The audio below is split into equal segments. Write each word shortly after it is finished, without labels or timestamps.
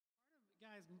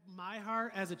guys, my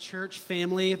heart as a church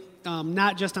family,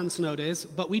 not just on snow days,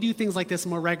 but we do things like this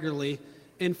more regularly.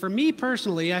 And for me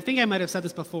personally, I think I might have said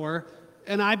this before,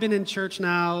 and I've been in church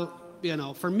now,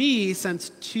 for me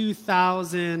since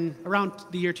 2000, around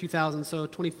the year 2000, so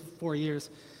 24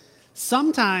 years.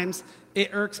 Sometimes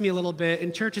it irks me a little bit,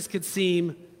 and churches could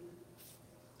seem,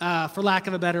 for lack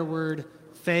of a better word,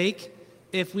 fake,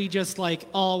 if we just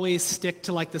always stick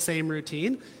to the same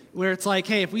routine, where it's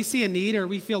hey, if we see a need or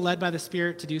we feel led by the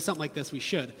Spirit to do something like this, we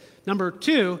should. Number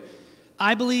two,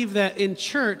 I believe that in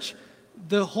church,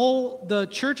 the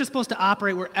church is supposed to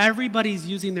operate where everybody's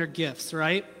using their gifts,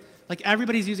 right?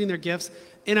 Everybody's using their gifts.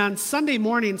 And on Sunday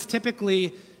mornings,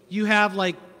 typically, you have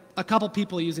a couple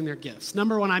people using their gifts.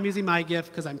 Number one, I'm using my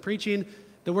gift because I'm preaching.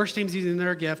 The worship team's using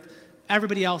their gift.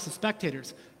 Everybody else is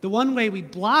spectators. The one way we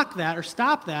block that or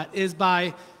stop that is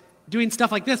by doing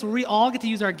stuff like this, where we all get to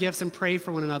use our gifts and pray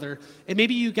for one another. And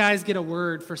maybe you guys get a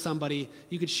word for somebody.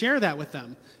 You could share that with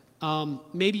them.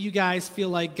 Maybe you guys feel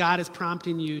like God is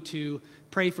prompting you to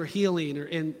pray for healing or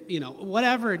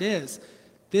whatever it is.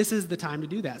 This is the time to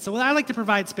do that. So I like to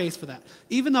provide space for that,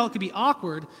 even though it could be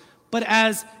awkward. But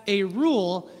as a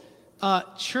rule,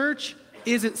 church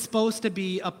isn't supposed to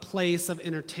be a place of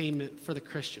entertainment for the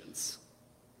Christians.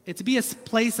 It's to be a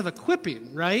place of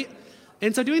equipping, right?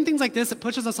 And so doing things like this, it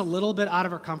pushes us a little bit out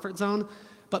of our comfort zone.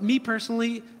 But me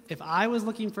personally, if I was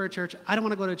looking for a church, I don't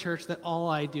want to go to a church that all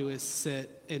I do is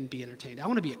sit and be entertained. I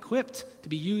want to be equipped to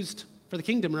be used for the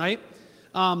kingdom, right?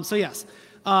 So yes,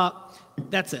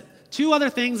 that's it. Two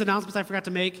other announcements I forgot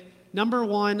to make. Number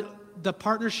one, the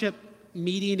partnership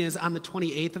meeting is on the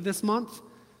 28th of this month.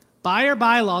 By our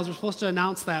bylaws, we're supposed to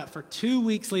announce that for 2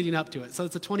 weeks leading up to it. So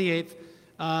it's the 28th.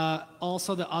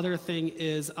 Also, the other thing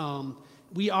is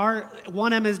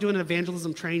 1M is doing an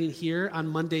evangelism training here on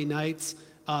Monday nights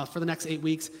for the next 8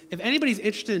 weeks. If anybody's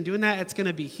interested in doing that, it's going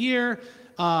to be here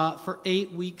for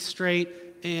 8 weeks straight.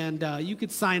 And you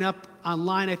could sign up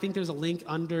online. I think there's a link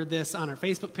under this on our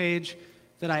Facebook page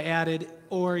that I added,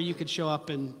 or you could show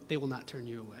up and they will not turn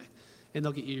you away. And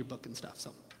they'll get you your book and stuff.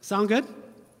 So, sound good?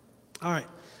 All right.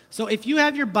 So if you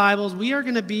have your Bibles, we are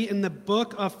going to be in the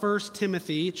book of 1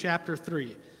 Timothy, chapter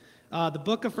 3. The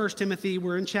book of 1 Timothy,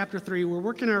 we're in chapter 3. We're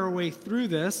working our way through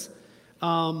this.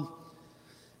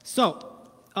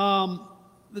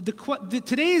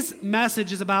 Today's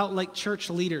message is about church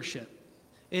leadership.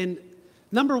 And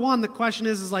number one, the question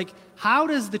is how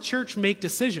does the church make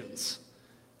decisions?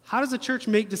 How does the church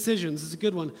make decisions? It's a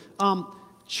good one.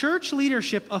 Church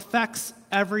leadership affects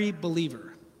every believer.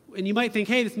 And you might think,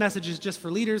 hey, this message is just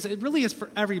for leaders. It really is for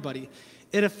everybody.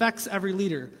 It affects every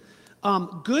leader.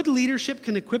 Good leadership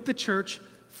can equip the church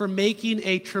for making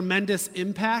a tremendous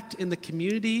impact in the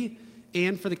community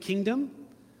and for the kingdom.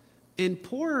 And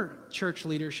poor church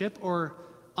leadership or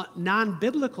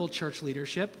non-biblical church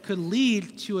leadership could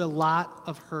lead to a lot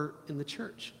of hurt in the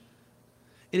church.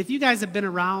 And if you guys have been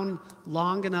around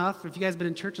long enough, if you guys have been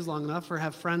in churches long enough or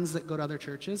have friends that go to other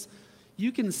churches,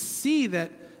 you can see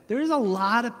that there's a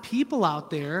lot of people out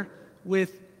there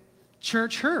with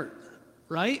church hurt,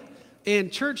 right?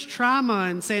 And church trauma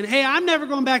and saying, hey, I'm never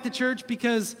going back to church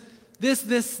because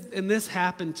this, and this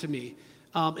happened to me.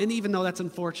 And even though that's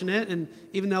unfortunate, and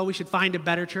even though we should find a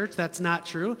better church, that's not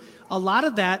true. A lot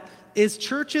of that is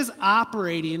churches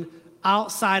operating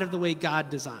outside of the way God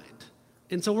designed.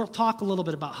 And so we'll talk a little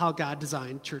bit about how God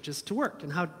designed churches to work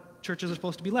and how churches are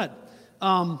supposed to be led.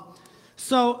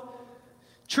 So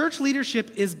church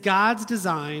leadership is God's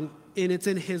design, and it's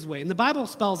in His way. And the Bible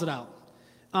spells it out.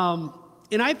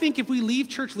 And I think if we leave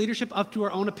church leadership up to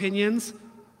our own opinions,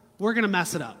 we're going to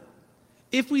mess it up.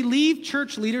 If we leave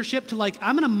church leadership to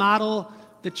I'm going to model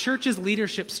the church's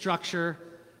leadership structure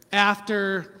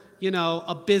after,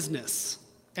 a business,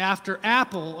 after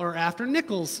Apple or after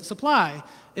Nichols Supply,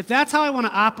 if that's how I want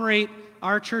to operate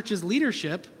our church's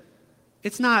leadership,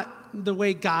 it's not the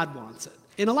way God wants it.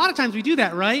 And a lot of times we do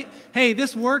that, right? Hey,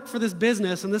 this worked for this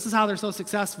business, and this is how they're so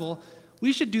successful.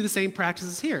 We should do the same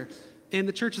practices here. And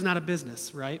the church is not a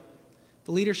business, right?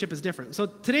 The leadership is different. So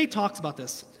today talks about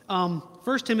this. 1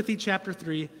 Timothy chapter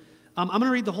 3. I'm going to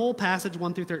read the whole passage,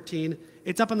 1 through 13.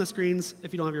 It's up on the screens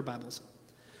if you don't have your Bibles.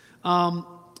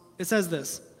 It says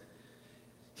this.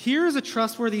 Here is a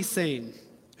trustworthy saying.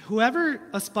 Whoever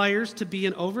aspires to be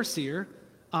an overseer,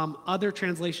 other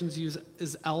translations use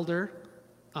is elder.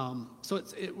 So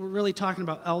we're really talking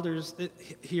about elders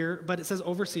here, but it says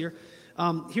overseer.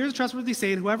 Here's a trustworthy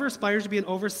saying, whoever aspires to be an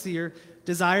overseer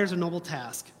desires a noble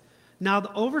task. Now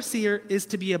the overseer is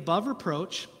to be above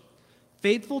reproach,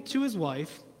 faithful to his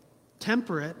wife,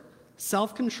 temperate,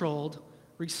 self-controlled,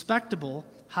 respectable,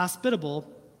 hospitable,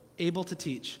 able to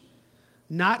teach,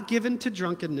 not given to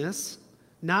drunkenness,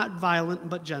 not violent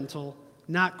but gentle,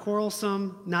 not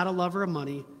quarrelsome, not a lover of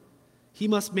money. He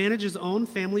must manage his own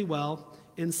family well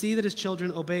and see that his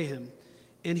children obey him,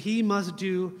 and he must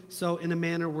do so in a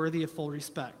manner worthy of full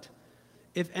respect.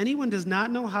 If anyone does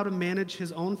not know how to manage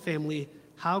his own family,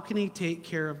 how can he take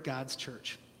care of God's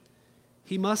church?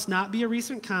 He must not be a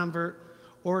recent convert,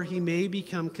 or he may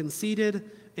become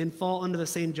conceited and fall under the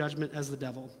same judgment as the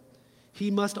devil.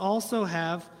 He must also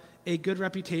have a good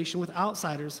reputation with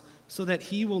outsiders, so that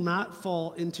he will not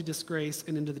fall into disgrace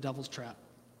and into the devil's trap.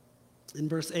 In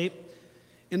verse 8,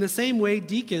 in the same way,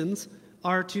 deacons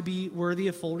are to be worthy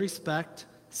of full respect,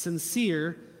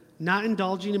 sincere, not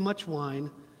indulging in much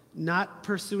wine, not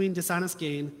pursuing dishonest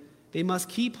gain. They must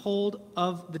keep hold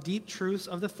of the deep truths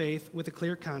of the faith with a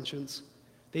clear conscience.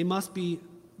 They must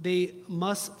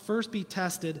first be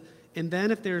tested, and then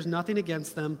if there is nothing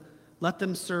against them, let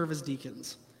them serve as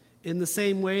deacons. In the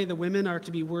same way, the women are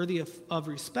to be worthy of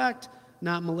respect,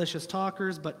 not malicious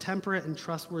talkers, but temperate and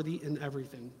trustworthy in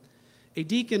everything. A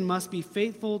deacon must be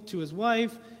faithful to his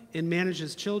wife and manage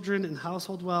his children and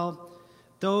household well.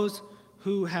 Those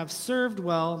who have served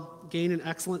well gain an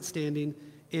excellent standing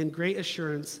and great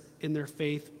assurance in their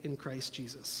faith in Christ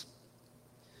Jesus.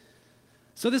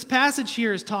 So this passage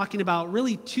here is talking about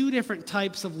really two different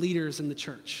types of leaders in the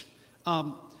church.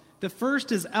 The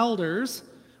first is elders,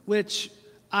 which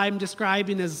I'm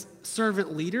describing as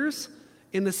servant leaders,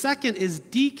 and the second is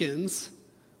deacons,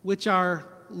 which are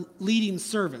leading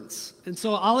servants. And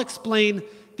so I'll explain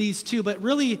these two, but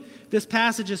really this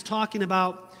passage is talking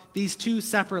about these two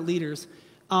separate leaders.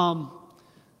 And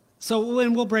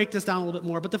we'll break this down a little bit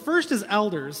more, but the first is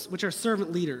elders, which are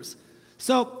servant leaders.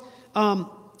 So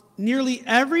nearly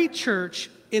every church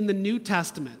in the New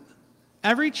Testament,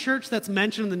 every church that's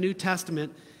mentioned in the New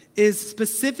Testament is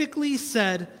specifically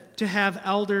said to have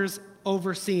elders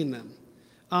overseeing them.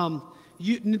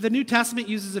 The New Testament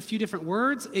uses a few different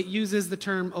words. It uses the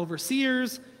term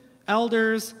overseers,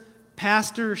 elders,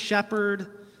 pastor, shepherd.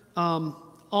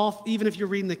 Even if you're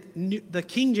reading the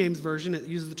King James Version, it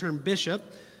uses the term bishop.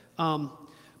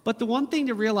 But the one thing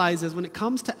to realize is when it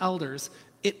comes to elders,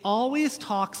 it always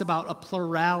talks about a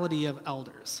plurality of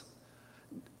elders.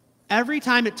 Every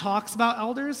time it talks about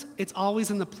elders, it's always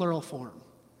in the plural form.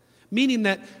 Meaning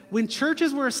that when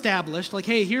churches were established, like,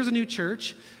 hey, here's a new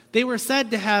church, they were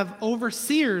said to have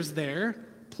overseers there,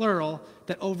 plural,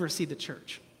 that oversee the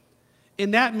church.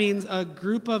 And that means a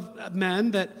group of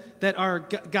men that are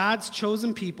God's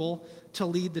chosen people to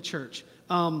lead the church.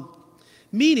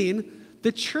 Meaning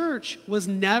the church was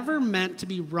never meant to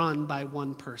be run by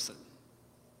one person.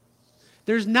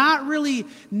 There's never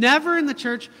in the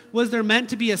church was there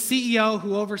meant to be a CEO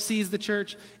who oversees the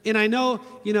church. And I know,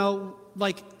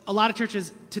 like a lot of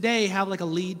churches today have like a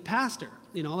lead pastor.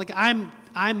 Like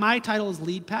my title is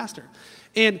lead pastor.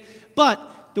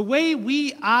 But the way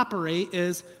we operate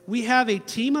is we have a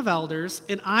team of elders,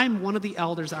 and I'm one of the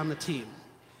elders on the team.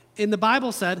 And the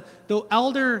Bible said, the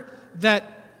elder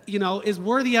that is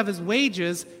worthy of his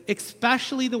wages,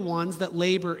 especially the ones that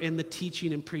labor in the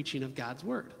teaching and preaching of God's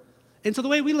word. And so the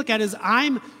way we look at it is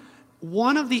I'm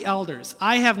one of the elders.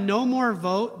 I have no more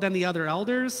vote than the other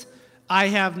elders. I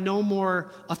have no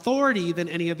more authority than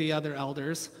any of the other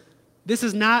elders. This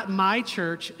is not my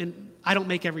church, and I don't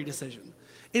make every decision.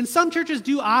 And some churches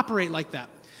do operate like that.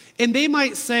 And they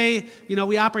might say,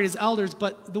 we operate as elders,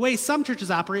 but the way some churches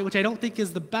operate, which I don't think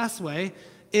is the best way,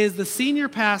 is the senior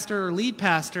pastor or lead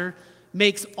pastor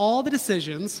makes all the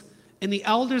decisions, and the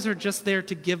elders are just there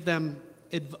to give them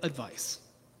advice,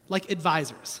 like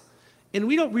advisors. And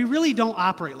we really don't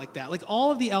operate like that. Like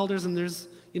all of the elders, and there's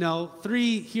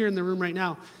 3 here in the room right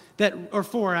now, or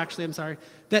 4 actually, I'm sorry,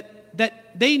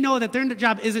 that they know that their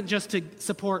job isn't just to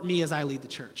support me as I lead the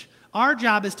church. Our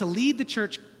job is to lead the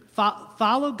church,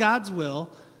 follow God's will,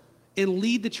 and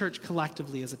lead the church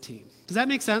collectively as a team. Does that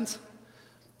make sense?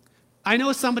 I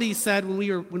know somebody said when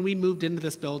we moved into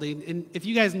this building, and if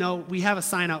you guys know, we have a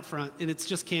sign out front, and it's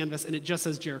just canvas, and it just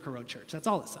says Jericho Road Church. That's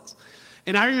all it says.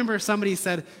 And I remember somebody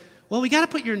said, well, we got to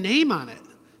put your name on it.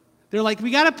 They're like,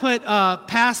 we got to put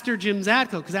Pastor Jim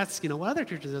Zadko, because that's, what other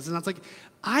churches is. And I was like,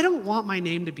 I don't want my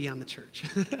name to be on the church.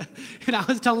 And I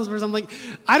was telling this person, I'm like,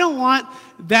 I don't want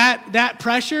that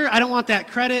pressure. I don't want that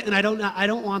credit, and I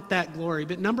don't want that glory.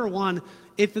 But number one,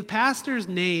 if the pastor's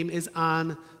name is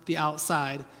on the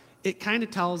outside, it kind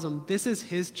of tells them this is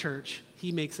his church.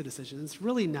 He makes a decision. It's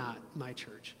really not my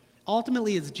church.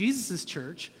 Ultimately, it's Jesus'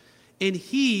 church, and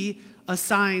he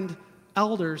assigned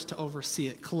elders to oversee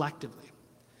it collectively.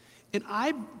 And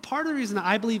part of the reason that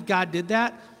I believe God did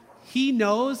that, he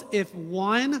knows if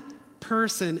one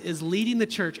person is leading the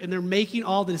church and they're making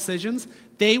all the decisions,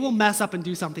 they will mess up and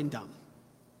do something dumb.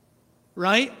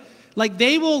 right? Like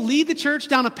they will lead the church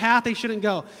down a path they shouldn't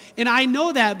go. And I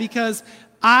know that because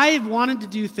I've wanted to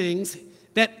do things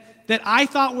that I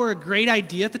thought were a great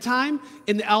idea at the time,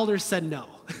 and the elders said no.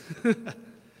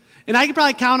 And I could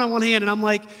probably count on one hand, and I'm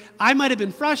like, I might have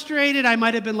been frustrated. I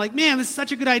might have been like, man, this is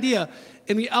such a good idea.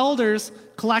 And the elders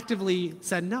collectively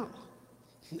said no.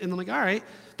 And I'm like, all right.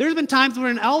 There's been times where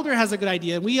an elder has a good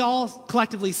idea, and we all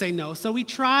collectively say no. So we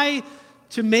try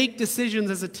to make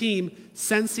decisions as a team,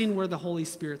 sensing where the Holy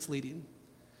Spirit's leading.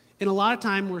 And a lot of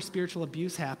time where spiritual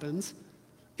abuse happens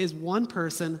is one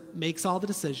person makes all the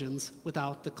decisions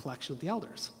without the collection of the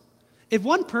elders. If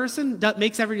one person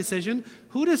makes every decision,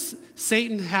 who does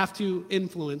Satan have to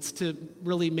influence to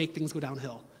really make things go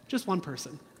downhill? Just one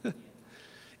person.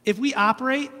 If we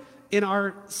operate in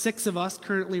our 6 of us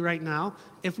currently right now,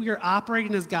 if we are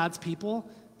operating as God's people,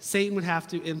 Satan would have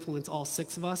to influence all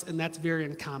 6 of us, and that's very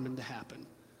uncommon to happen.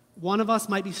 One of us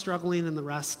might be struggling, and the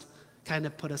rest kind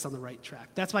of put us on the right track.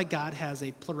 That's why God has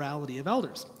a plurality of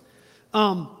elders.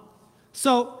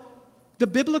 So the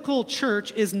biblical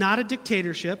church is not a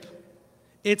dictatorship.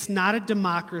 It's not a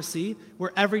democracy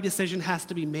where every decision has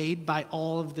to be made by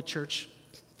all of the church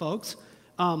folks.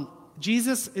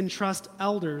 Jesus entrusts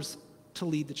elders to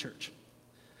lead the church.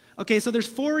 Okay, so there's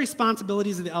 4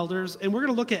 responsibilities of the elders, and we're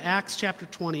going to look at Acts chapter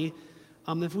 20.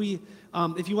 If you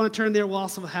want to turn there, we'll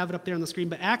also have it up there on the screen.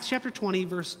 But Acts chapter 20,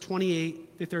 verse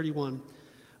 28 to 31.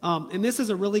 And this is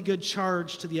a really good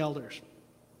charge to the elders.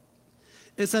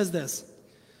 It says this: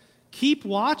 keep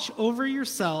watch over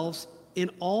yourselves in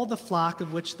all the flock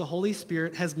of which the Holy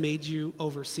Spirit has made you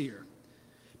overseer.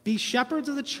 Be shepherds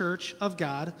of the church of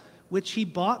God, which he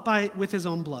bought with his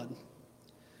own blood.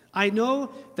 I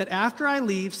know that after I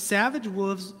leave, savage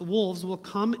wolves will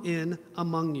come in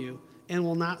among you and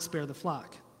will not spare the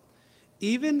flock.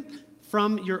 Even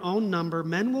from your own number,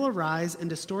 men will arise and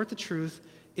distort the truth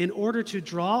in order to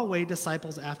draw away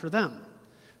disciples after them.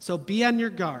 So be on your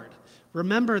guard.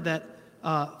 Remember that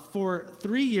for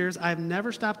 3 years I have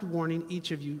never stopped warning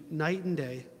each of you night and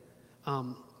day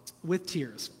with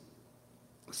tears.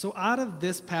 So out of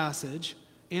this passage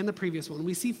and the previous one,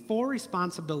 we see 4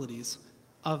 responsibilities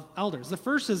of elders. The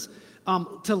first is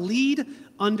to lead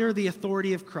under the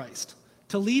authority of Christ.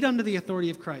 To lead under the authority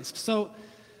of Christ. So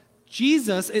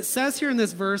Jesus, it says here in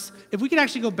this verse, if we could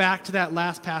actually go back to that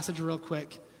last passage real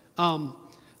quick.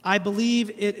 I believe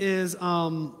it is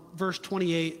verse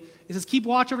 28. It says, keep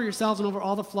watch over yourselves and over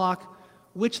all the flock,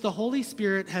 which the Holy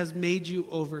Spirit has made you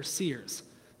overseers.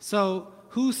 So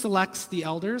who selects the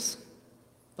elders?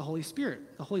 The Holy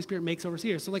Spirit. The Holy Spirit makes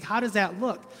overseers. So how does that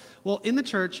look? Well, in the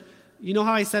church, you know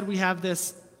how I said we have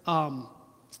this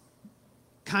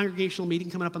congregational meeting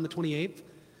coming up on the 28th?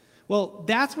 Well,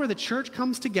 that's where the church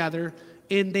comes together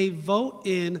and they vote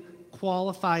in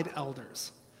qualified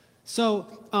elders. So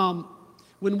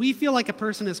when we feel like a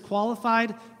person is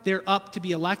qualified, they're up to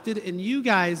be elected, and you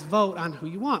guys vote on who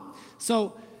you want.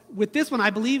 So with this one,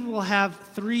 I believe we'll have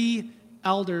 3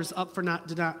 elders up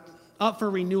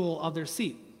for renewal of their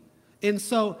seat. And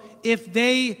so if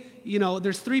they,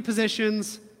 there's 3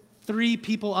 positions, 3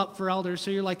 people up for elders, so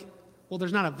you're like, well,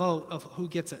 there's not a vote of who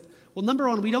gets it. Well, number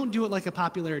one, we don't do it like a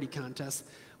popularity contest.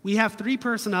 We have 3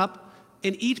 person up,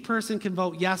 and each person can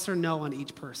vote yes or no on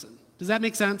each person. Does that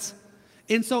make sense?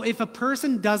 And so if a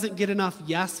person doesn't get enough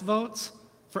yes votes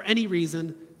for any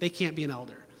reason, they can't be an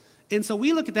elder. And so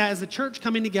we look at that as the church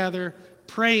coming together,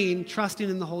 praying, trusting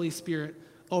in the Holy Spirit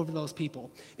over those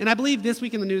people. And I believe this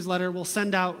week in the newsletter, we'll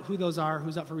send out who those are,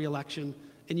 who's up for re-election,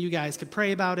 and you guys could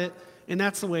pray about it. And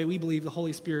that's the way we believe the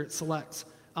Holy Spirit selects.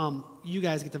 You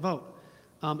guys get to vote.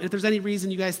 If there's any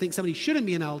reason you guys think somebody shouldn't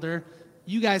be an elder,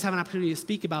 you guys have an opportunity to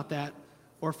speak about that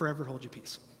or forever hold your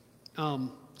peace.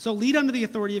 So lead under the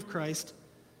authority of Christ.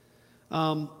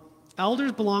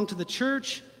 Elders belong to the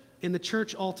church, and the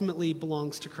church ultimately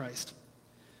belongs to Christ.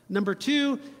 Number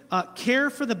 2, care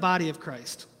for the body of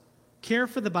Christ. Care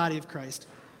for the body of Christ.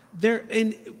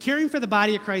 Caring for the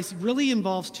body of Christ really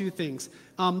involves 2 things.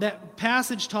 That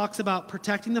passage talks about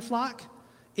protecting the flock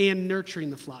and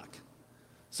nurturing the flock.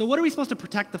 So what are we supposed to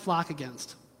protect the flock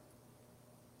against?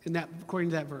 According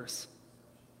to that verse.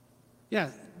 Yeah,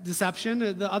 deception.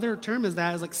 The other term is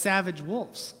like savage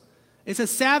wolves. It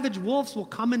says savage wolves will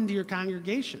come into your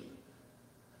congregation.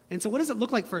 And so what does it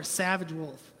look like for a savage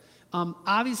wolf?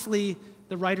 Obviously,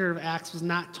 the writer of Acts was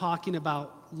not talking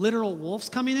about literal wolves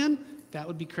coming in. That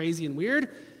would be crazy and weird.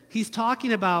 He's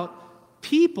talking about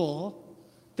people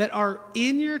that are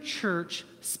in your church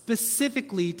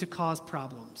specifically to cause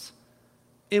problems.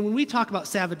 And when we talk about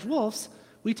savage wolves,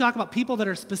 we talk about people that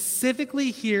are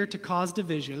specifically here to cause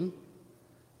division,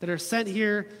 that are sent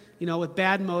here, with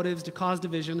bad motives to cause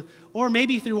division, or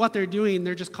maybe through what they're doing,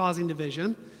 they're just causing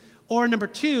division. Or number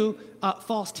two,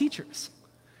 false teachers.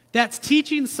 That's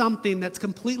teaching something that's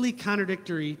completely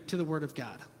contradictory to the Word of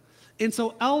God. And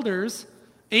so elders,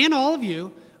 and all of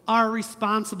you, are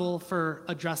responsible for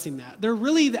addressing that.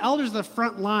 The elders are the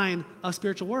front line of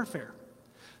spiritual warfare.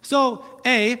 So,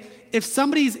 if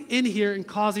somebody's in here and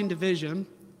causing division,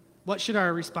 what should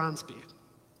our response be?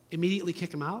 Immediately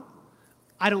kick them out?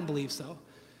 I don't believe so.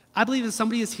 I believe if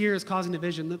somebody is here is causing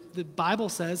division, the Bible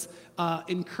says,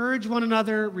 encourage one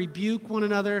another, rebuke one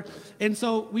another. And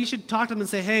so we should talk to them and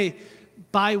say, hey,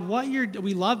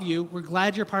 we love you, we're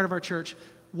glad you're part of our church.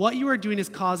 What you are doing is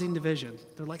causing division.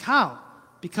 They're like, how?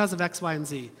 Because of X, Y, and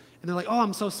Z. And they're like, oh,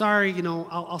 I'm so sorry,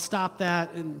 I'll stop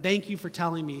that, and thank you for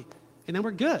telling me. And then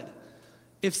we're good.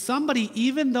 If somebody,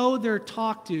 even though they're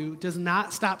talked to, does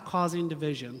not stop causing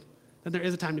division, then there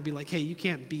is a time to be like, hey, you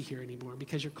can't be here anymore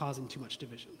because you're causing too much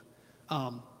division.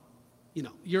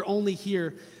 You're only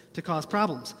here to cause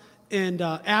problems. And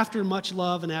after much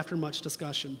love and after much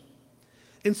discussion.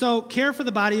 And so care for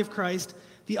the body of Christ.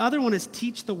 The other one is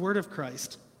teach the word of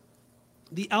Christ.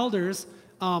 The elders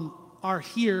are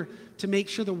here to make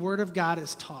sure the word of God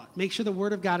is taught, make sure the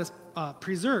word of God is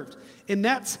preserved. And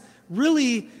that's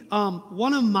really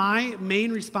one of my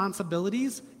main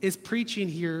responsibilities is preaching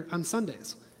here on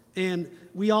Sundays. And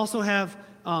we also have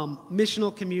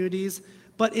missional communities,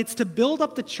 but it's to build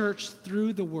up the church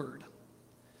through the word.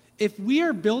 If we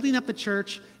are building up the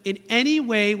church in any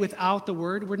way without the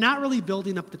word, we're not really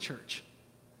building up the church.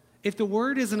 If the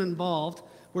word isn't involved,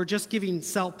 we're just giving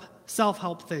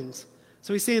self-help things.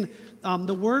 So he's saying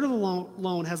the word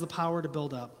alone has the power to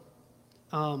build up.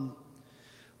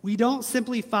 We don't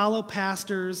simply follow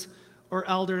pastors or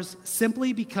elders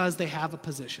simply because they have a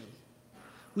position.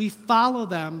 We follow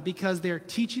them because they're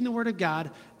teaching the Word of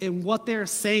God, and what they're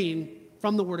saying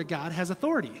from the Word of God has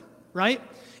authority, right?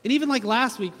 And even like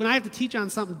last week, when I have to teach on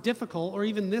something difficult, or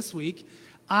even this week,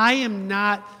 I am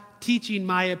not teaching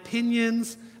my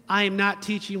opinions. I am not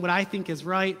teaching what I think is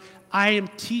right. I am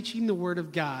teaching the Word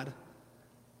of God.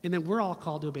 And then we're all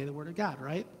called to obey the Word of God,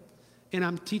 right? And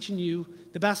I'm teaching you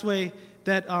the best way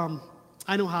that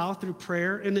I know how, through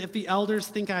prayer. And if the elders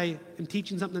think I am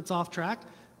teaching something that's off track,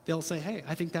 they'll say, hey,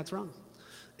 I think that's wrong.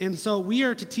 And so we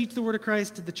are to teach the word of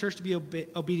Christ, to the church to be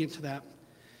obedient to that.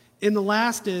 And the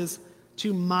last is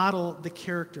to model the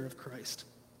character of Christ,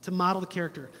 to model the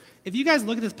character. If you guys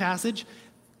look at this passage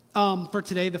for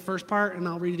today, the first part, and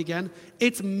I'll read it again,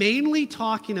 it's mainly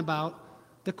talking about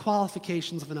the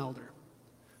qualifications of an elder.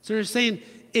 So they're saying,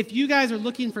 if you guys are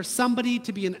looking for somebody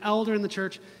to be an elder in the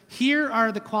church, here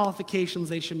are the qualifications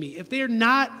they should meet. If they are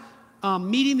not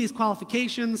meeting these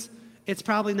qualifications, it's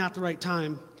probably not the right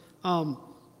time.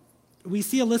 We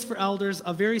see a list for elders,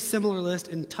 a very similar list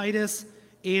in Titus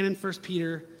and in 1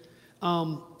 Peter.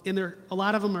 And a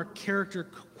lot of them are character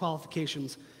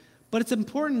qualifications. But it's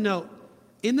important to note,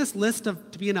 in this list to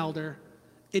be an elder,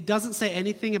 it doesn't say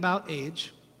anything about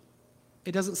age.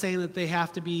 It doesn't say that they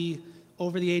have to be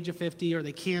over the age of 50 or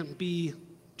they can't be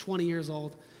 20 years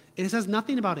old. It says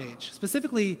nothing about age.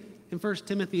 Specifically, in 1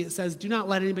 Timothy, it says, do not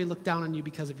let anybody look down on you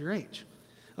because of your age.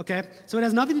 Okay? So it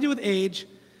has nothing to do with age.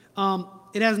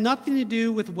 It has nothing to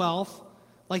do with wealth.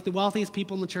 Like the wealthiest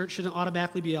people in the church shouldn't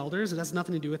automatically be elders. It has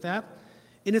nothing to do with that.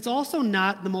 And it's also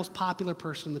not the most popular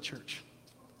person in the church.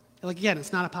 Like, again,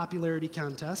 it's not a popularity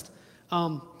contest.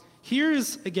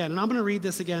 Here's, again, and I'm going to read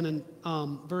this again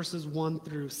in verses 1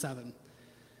 through 7.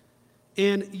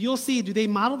 And you'll see, do they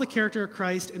model the character of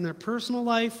Christ in their personal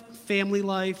life, family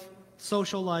life,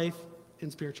 social life, and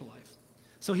spiritual life?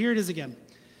 So here it is again.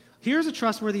 Here's a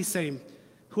trustworthy saying.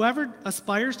 Whoever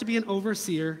aspires to be an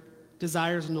overseer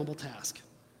desires a noble task.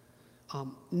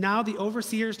 Now the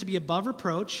overseer is to be above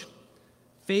reproach,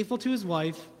 faithful to his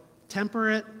wife,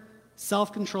 temperate,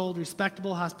 self-controlled,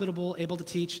 respectable, hospitable, able to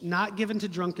teach, not given to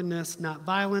drunkenness, not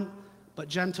violent, but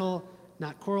gentle,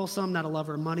 not quarrelsome, not a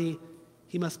lover of money.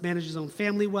 He must manage his own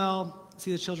family well,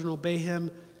 see the children obey him.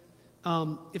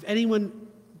 If anyone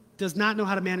does not know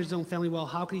how to manage his own family well,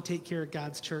 how can he take care of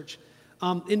God's church?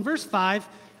 In verse 5,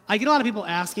 I get a lot of people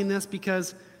asking this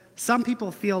because some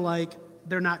people feel like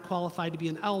they're not qualified to be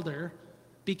an elder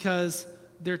because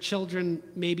their children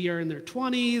maybe are in their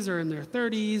 20s or in their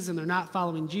 30s and they're not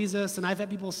following Jesus. And I've had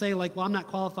people say, like, well, I'm not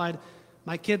qualified.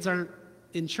 My kids aren't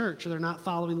in church or they're not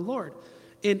following the Lord.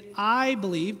 And I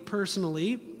believe,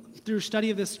 personally, through study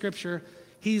of this scripture,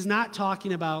 he's not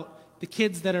talking about the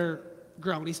kids that are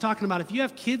grown. He's talking about if you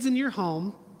have kids in your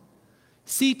home,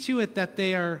 see to it that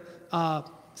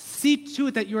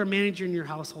you are managing your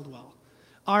household well.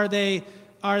 Are they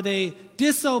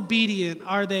disobedient?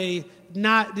 Are they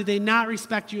do they not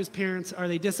respect you as parents? Are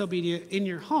they disobedient in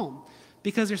your home?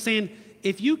 Because they're saying,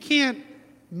 if you can't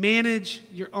manage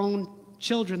your own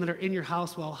children that are in your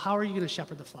house well, how are you going to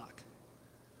shepherd the flock?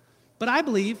 But I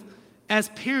believe, as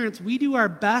parents, we do our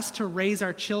best to raise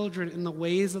our children in the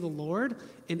ways of the Lord,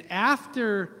 and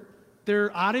after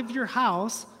they're out of your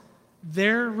house,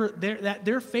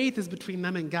 their faith is between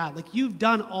them and God. Like, you've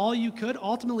done all you could.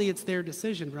 Ultimately, it's their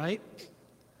decision, right?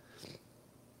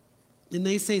 And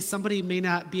they say somebody may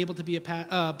not be able to be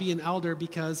an elder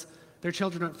because their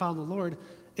children aren't following the Lord.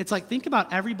 It's like, think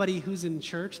about everybody who's in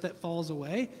church that falls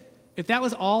away. If that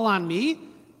was all on me,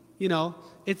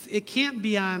 it can't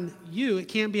be on you. It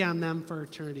can't be on them for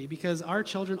eternity, because our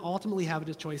children ultimately have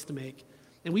a choice to make.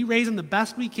 And we raise them the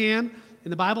best we can.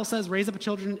 And the Bible says, raise up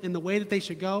children in the way that they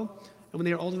should go. And when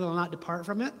they are older, they'll not depart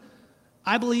from it.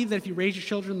 I believe that if you raise your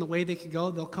children the way they could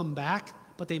go, they'll come back,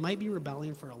 but they might be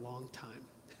rebelling for a long time.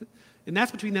 And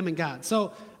that's between them and God.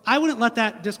 So I wouldn't let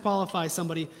that disqualify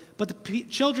somebody. But the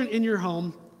children in your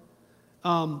home,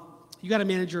 you got to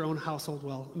manage your own household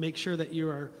well. Make sure that you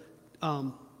are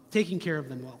taking care of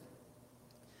them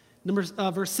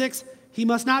well. Verse 6, he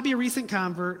must not be a recent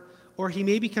convert, or he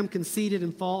may become conceited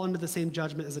and fall under the same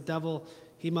judgment as a devil.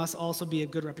 He must also be a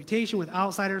good reputation with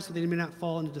outsiders, so they may not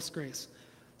fall into disgrace.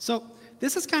 So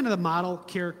this is kind of the model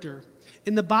character.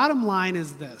 And the bottom line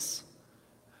is this.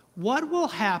 What will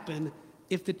happen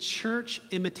if the church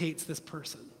imitates this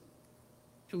person?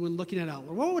 And when looking at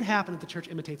elder, what would happen if the church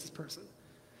imitates this person?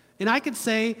 And I could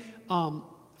say,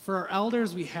 for our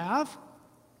elders we have,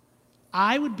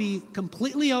 I would be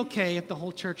completely okay if the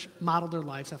whole church modeled their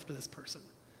lives after this person.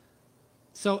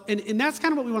 So, and that's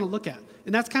kind of what we want to look at.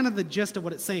 And that's kind of the gist of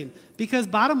what it's saying. Because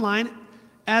bottom line,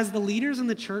 as the leaders in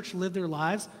the church live their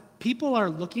lives, people are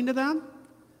looking to them,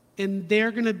 and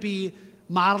they're going to be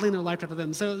modeling their life after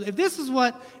them. So if this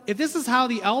is how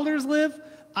the elders live,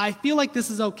 I feel like this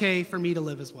is okay for me to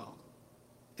live as well.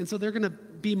 And so they're going to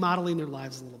be modeling their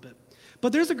lives a little bit.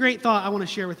 But there's a great thought I want to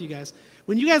share with you guys.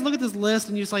 When you guys look at this list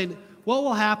and you're saying, what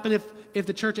will happen if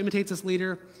the church imitates this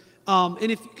leader? Can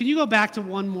you go back to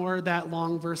one more, that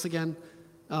long verse again,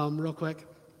 real quick?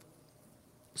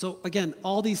 So again,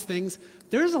 all these things,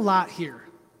 there's a lot here.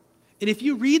 And if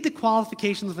you read the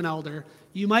qualifications of an elder,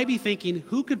 you might be thinking,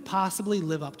 who could possibly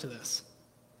live up to this?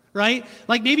 Right?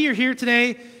 Like, maybe you're here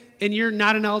today and you're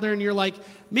not an elder and you're like,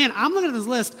 man, I'm looking at this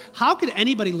list. How could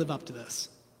anybody live up to this?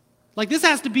 Like, this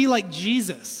has to be like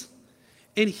Jesus.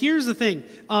 And here's the thing.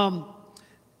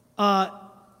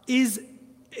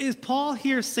 Is Paul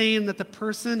here saying that the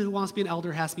person who wants to be an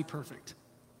elder has to be perfect?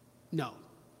 No.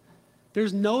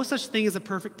 There's no such thing as a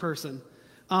perfect person.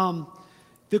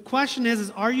 The question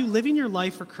is are you living your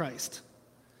life for Christ?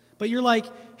 But you're like,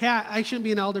 hey, I shouldn't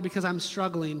be an elder because I'm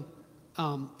struggling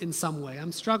in some way.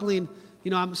 I'm struggling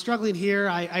here.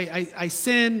 I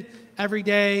sin every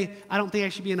day. I don't think I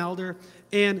should be an elder.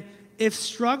 And if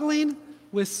struggling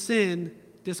with sin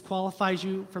disqualifies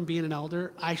you from being an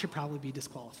elder, I should probably be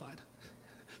disqualified.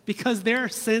 Because there are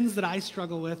sins that I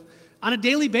struggle with on a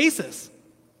daily basis,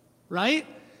 right?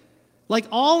 Like,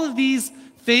 all of these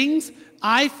things,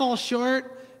 I fall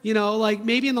short. Like,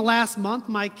 maybe in the last month,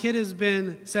 my kid has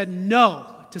said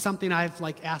no to something I've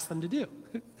asked them to do.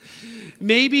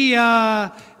 Maybe,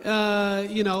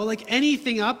 like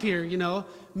anything up here,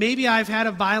 maybe I've had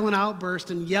a violent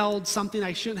outburst and yelled something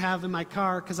I shouldn't have in my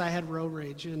car because I had road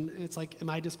rage. And it's like, am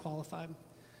I disqualified?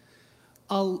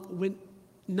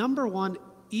 Number one,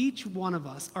 each one of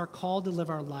us are called to live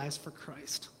our lives for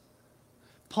Christ.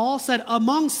 Paul said,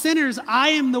 among sinners, I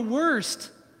am the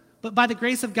worst, but by the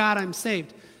grace of God, I'm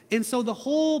saved. And so the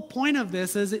whole point of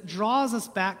this is it draws us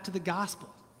back to the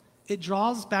gospel. It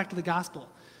draws us back to the gospel.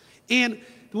 And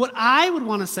what I would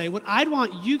want to say, what I'd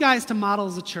want you guys to model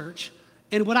as a church,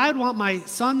 and what I'd want my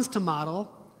sons to model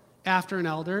after an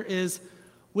elder is,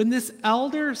 when this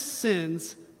elder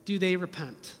sins, do they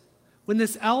repent? When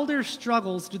this elder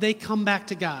struggles, do they come back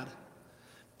to God?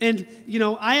 And,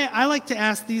 I like to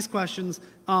ask these questions.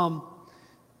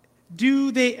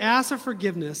 Do they ask for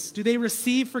forgiveness? Do they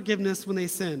receive forgiveness when they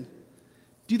sin?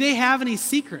 Do they have any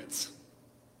secrets?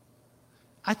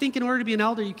 I think in order to be an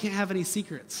elder, you can't have any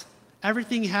secrets.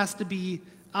 Everything has to be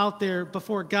out there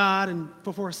before God and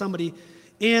before somebody.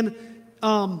 And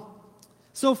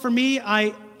so for me,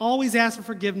 I always ask for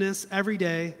forgiveness every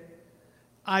day.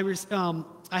 I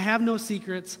have no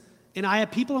secrets, and I have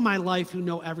people in my life who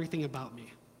know everything about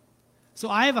me. So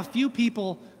I have a few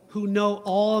people who know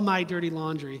all of my dirty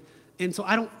laundry, and so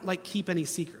I don't keep any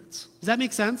secrets. Does that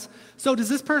make sense? So does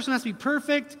this person have to be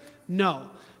perfect? No.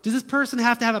 Does this person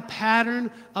have to have a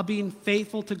pattern of being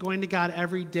faithful to going to God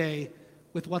every day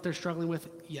with what they're struggling with?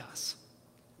 Yes.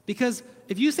 Because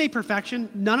if you say perfection,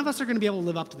 none of us are going to be able to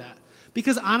live up to that.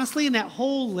 Because honestly, in that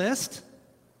whole list,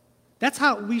 that's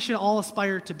how we should all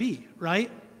aspire to be,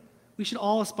 right? We should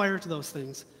all aspire to those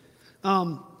things.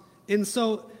 And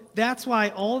so that's why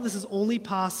all of this is only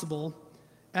possible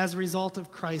as a result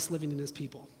of Christ living in his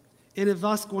people and of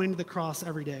us going to the cross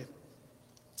every day.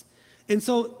 And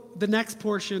so the next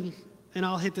portion, and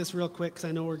I'll hit this real quick because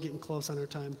I know we're getting close on our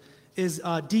time, is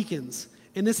deacons.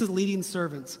 And this is leading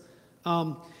servants.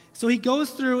 So he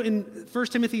goes through in 1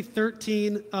 Timothy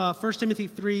 13, 1 Timothy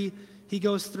 3, he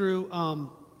goes through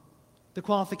the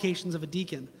qualifications of a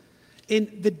deacon. And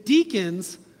the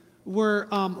deacons were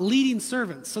leading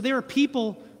servants. So they were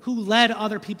people who led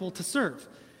other people to serve.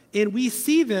 And we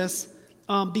see this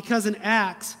because in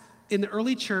Acts, in the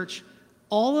early church,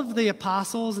 all of the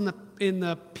apostles and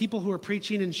the people who were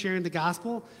preaching and sharing the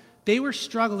gospel, they were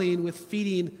struggling with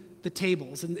feeding the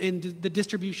tables and the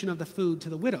distribution of the food to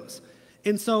the widows.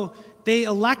 And so they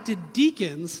elected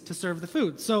deacons to serve the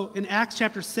food. So in Acts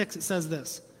chapter 6, it says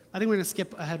this. I think we're going to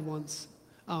skip ahead once,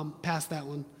 past that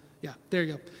one. Yeah, there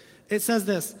you go. It says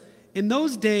this. In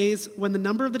those days, when the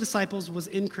number of the disciples was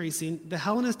increasing, the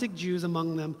Hellenistic Jews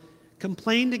among them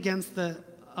complained against the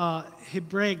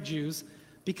Hebraic Jews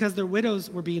because their widows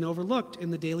were being overlooked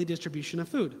in the daily distribution of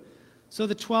food. So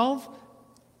the 12,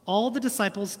 all the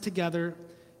disciples together,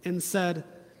 and said,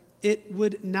 "It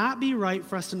would not be right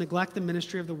for us to neglect the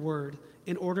ministry of the word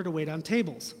in order to wait on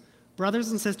tables.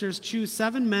 Brothers and sisters, choose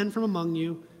 7 men from among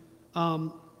you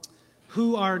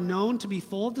who are known to be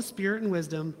full of the Spirit and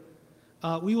wisdom.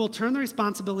 We will turn the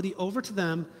responsibility over to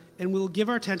them, and we will give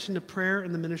our attention to prayer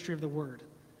and the ministry of the word."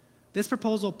 This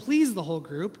proposal pleased the whole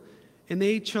group, and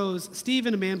they chose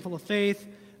Stephen, a man full of faith,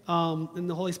 and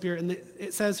the Holy Spirit, and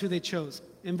it says who they chose.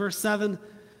 In verse 7,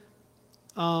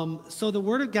 so the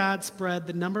word of God spread,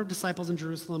 the number of disciples in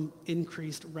Jerusalem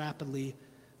increased rapidly,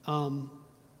 and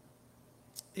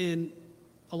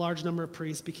a large number of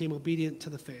priests became obedient to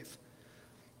the faith.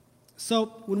 So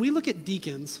when we look at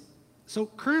deacons, so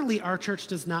currently our church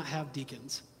does not have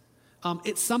deacons.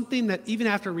 It's something that even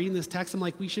after reading this text, I'm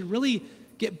like, we should really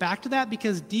get back to that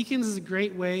because deacons is a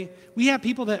great way. We have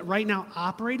people that right now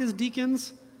operate as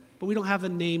deacons, but we don't have a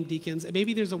name deacons. And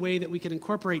maybe there's a way that we can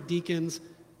incorporate deacons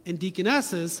and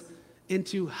deaconesses and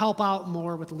to help out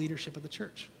more with the leadership of the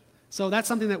church. So that's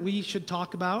something that we should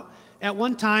talk about. At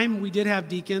one time, we did have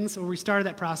deacons, or we started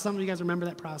that process. Some of you guys remember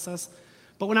that process.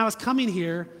 But when I was coming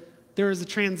here, there was a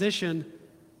transition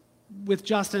with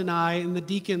Justin and I, and the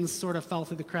deacons sort of fell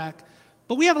through the crack.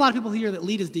 But we have a lot of people here that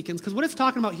lead as deacons, because what it's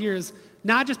talking about here is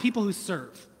not just people who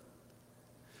serve.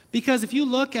 Because if you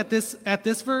look at this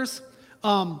verse,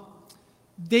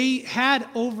 they had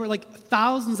over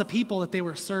thousands of people that they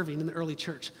were serving in the early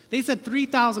church. They said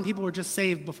 3,000 people were just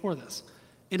saved before this.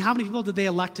 And how many people did they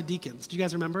elect to deacons? Do you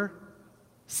guys remember?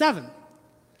 7.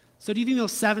 So do you think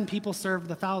those 7 people served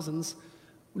the thousands?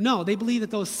 No, they believe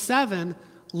that those 7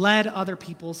 led other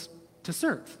peoples to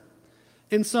serve.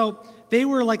 And so they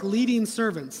were like leading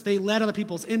servants. They led other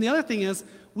peoples. And the other thing is,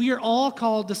 we are all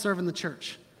called to serve in the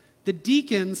church. The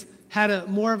deacons had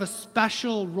more of a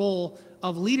special role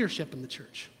of leadership in the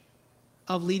church,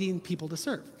 of leading people to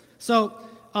serve. So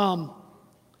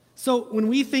when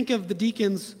we think of the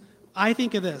deacons, I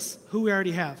think of this, who we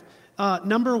already have.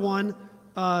 Number 1,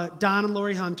 Don and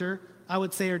Lori Hunter, I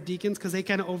would say are deacons because they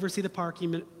kind of oversee the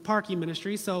parking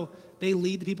ministry, so they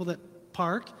lead the people that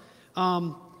park.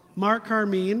 Mark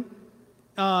Carmine,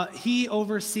 he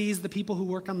oversees the people who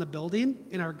work on the building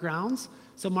in our grounds.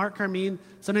 So Mark Carmine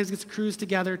sometimes gets crews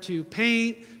together to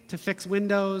paint, to fix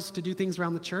windows, to do things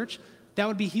around the church.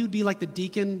 He would be like the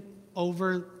deacon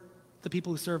over the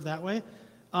people who serve that way.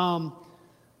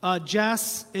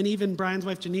 Jess and even Brian's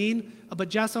wife Janine, but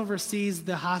Jess oversees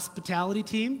the hospitality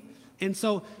team. And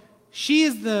so she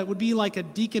would be like a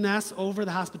deaconess over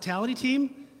the hospitality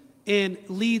team and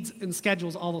leads and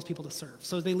schedules all those people to serve.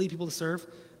 So they lead people to serve.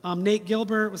 Nate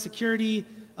Gilbert with security,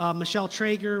 Michelle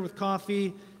Traeger with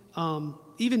coffee,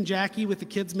 even Jackie with the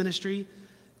kids ministry.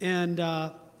 And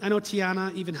I know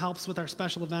Tiana even helps with our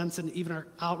special events and even our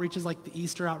outreaches like the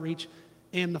Easter outreach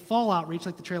and the fall outreach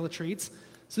like the Trail of Treats.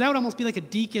 So that would almost be like a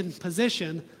deacon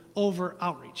position over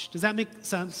outreach. Does that make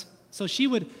sense? So she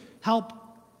would help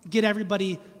get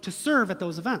everybody to serve at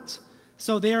those events.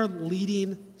 So they are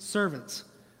leading servants.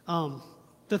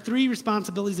 The 3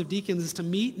 responsibilities of deacons is to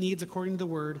meet needs according to the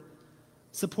word,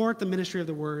 support the ministry of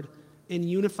the word, and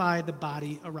unify the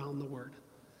body around the word.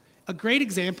 A great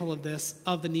example of this,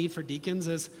 of the need for deacons,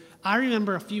 is I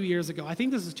remember a few years ago, I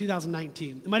think this was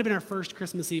 2019. It might have been our first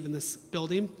Christmas Eve in this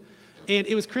building. And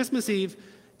it was Christmas Eve,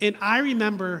 and I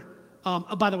remember,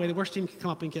 by the way, the worship team can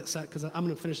come up and get set because I'm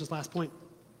going to finish this last point.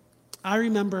 I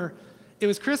remember it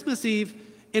was Christmas Eve,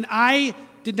 and I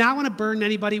did not want to burden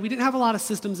anybody. We didn't have a lot of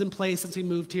systems in place since we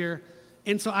moved here.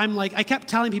 And so I kept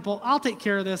telling people, I'll take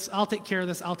care of this, I'll take care of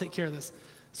this, I'll take care of this.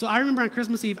 So I remember on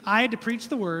Christmas Eve, I had to preach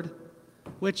the word,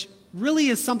 which really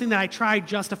is something that I try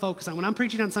just to focus on. When I'm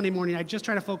preaching on Sunday morning, I just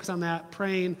try to focus on that,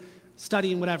 praying,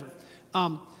 studying, whatever.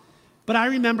 But I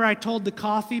remember I told the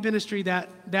coffee ministry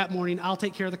that morning, I'll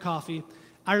take care of the coffee.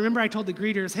 I remember I told the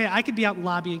greeters, hey, I could be out in the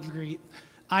lobby and greet.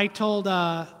 I told,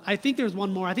 I think there was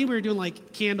one more. I think we were doing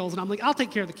like candles, and I'm like, I'll take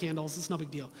care of the candles. It's no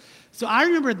big deal. So I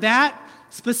remember that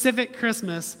specific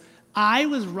Christmas, I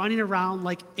was running around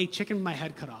like a chicken with my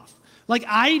head cut off. Like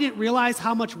I didn't realize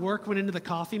how much work went into the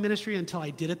coffee ministry until I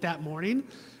did it that morning.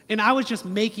 And I was just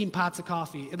making pots of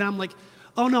coffee. And then I'm like,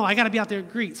 oh no, I got to be out there and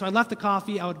greet. So I left the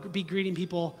coffee. I would be greeting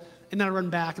people, and then I'd run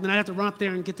back. And then I'd have to run up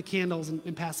there and get the candles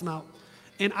and pass them out.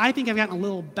 And I think I've gotten a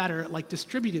little better at like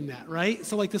distributing that, right?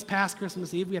 So like this past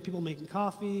Christmas Eve, we have people making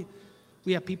coffee.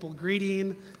 We have people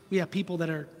greeting. We have people that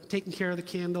are taking care of the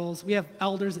candles. We have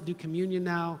elders that do communion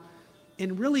now.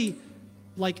 And really,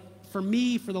 like for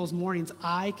me, for those mornings,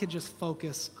 I could just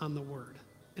focus on the word.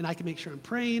 And I can make sure I'm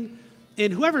praying.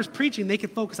 And whoever's preaching, they can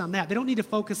focus on that. They don't need to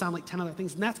focus on like 10 other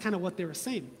things. And that's kind of what they were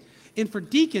saying. And for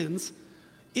deacons,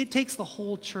 it takes the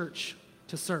whole church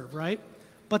to serve, right?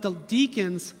 But the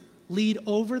deacons lead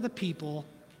over the people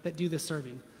that do the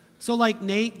serving. So like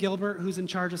Nate Gilbert, who's in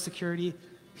charge of security,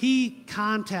 he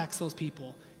contacts those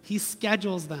people. He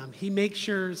schedules them. He makes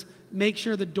sure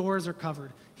the doors are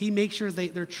covered. He makes sure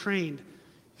they're trained.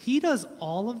 He does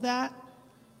all of that,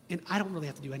 and I don't really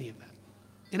have to do any of that.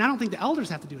 And I don't think the elders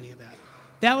have to do any of that.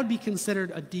 That would be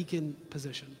considered a deacon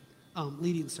position,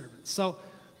 leading servants. So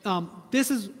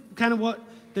this is kind of what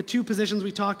the two positions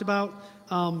we talked about.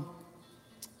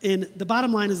 And the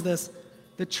bottom line is this: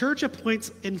 the church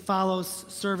appoints and follows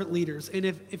servant leaders. And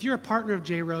if you're a partner of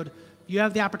J-Road, you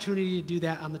have the opportunity to do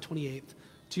that on the 28th,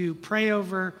 to pray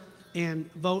over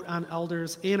and vote on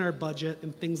elders and our budget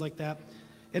and things like that.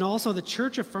 And also the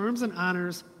church affirms and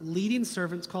honors leading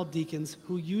servants called deacons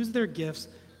who use their gifts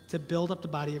to build up the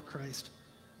body of Christ.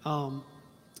 And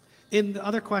the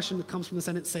other question that comes from this,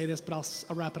 I didn't say this, but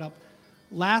I'll wrap it up.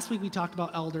 Last week we talked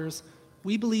about elders.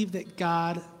 We believe that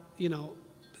God,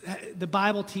 the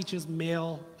Bible teaches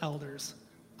male elders.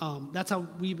 That's how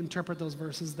we interpret those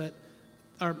verses, that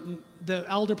the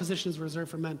elder position is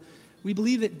reserved for men. We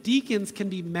believe that deacons can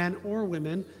be men or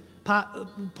women. Part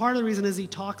of the reason is he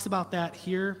talks about that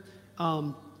here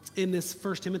in this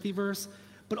 1 Timothy verse,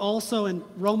 but also in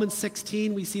Romans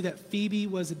 16, we see that Phoebe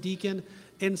was a deacon.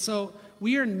 And so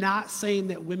we are not saying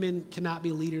that women cannot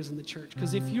be leaders in the church,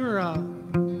 because if you're a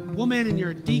woman and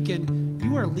you're a deacon,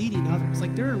 you are leading others.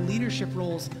 Like there are leadership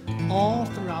roles all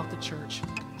throughout the church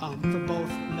for both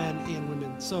men and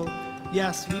women. So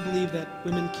yes, we believe that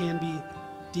women can be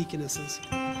deaconesses.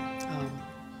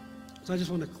 So I just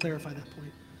want to clarify that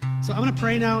point. So I'm going to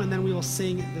pray now, and then we will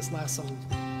sing this last song.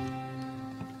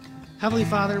 Heavenly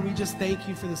Father, we just thank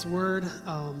you for this word.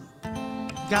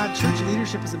 God, church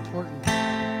leadership is important.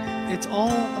 It's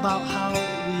all about how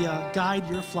we guide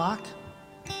your flock.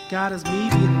 God, as me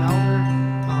being an elder,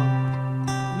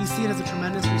 we see it as a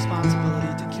tremendous responsibility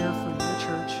to care for your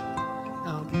church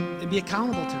and be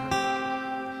accountable to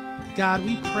her. God,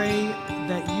 we pray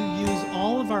that you use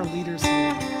all of our leaders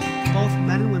here, both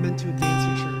men and women, to advance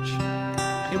your church.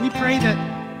 And we pray that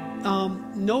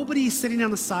nobody's sitting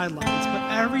on the sidelines,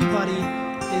 but everybody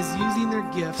is using their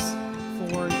gifts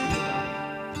for your body.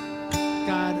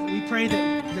 God, we pray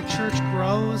that the church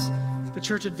grows, the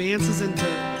church advances into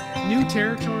new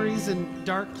territories and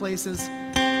dark places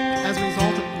as a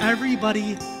result of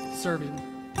everybody serving,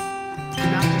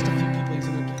 and not just a few people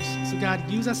using their gifts. So God,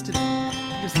 use us today.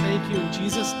 We just thank you in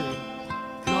Jesus' name.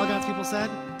 And all God's people said,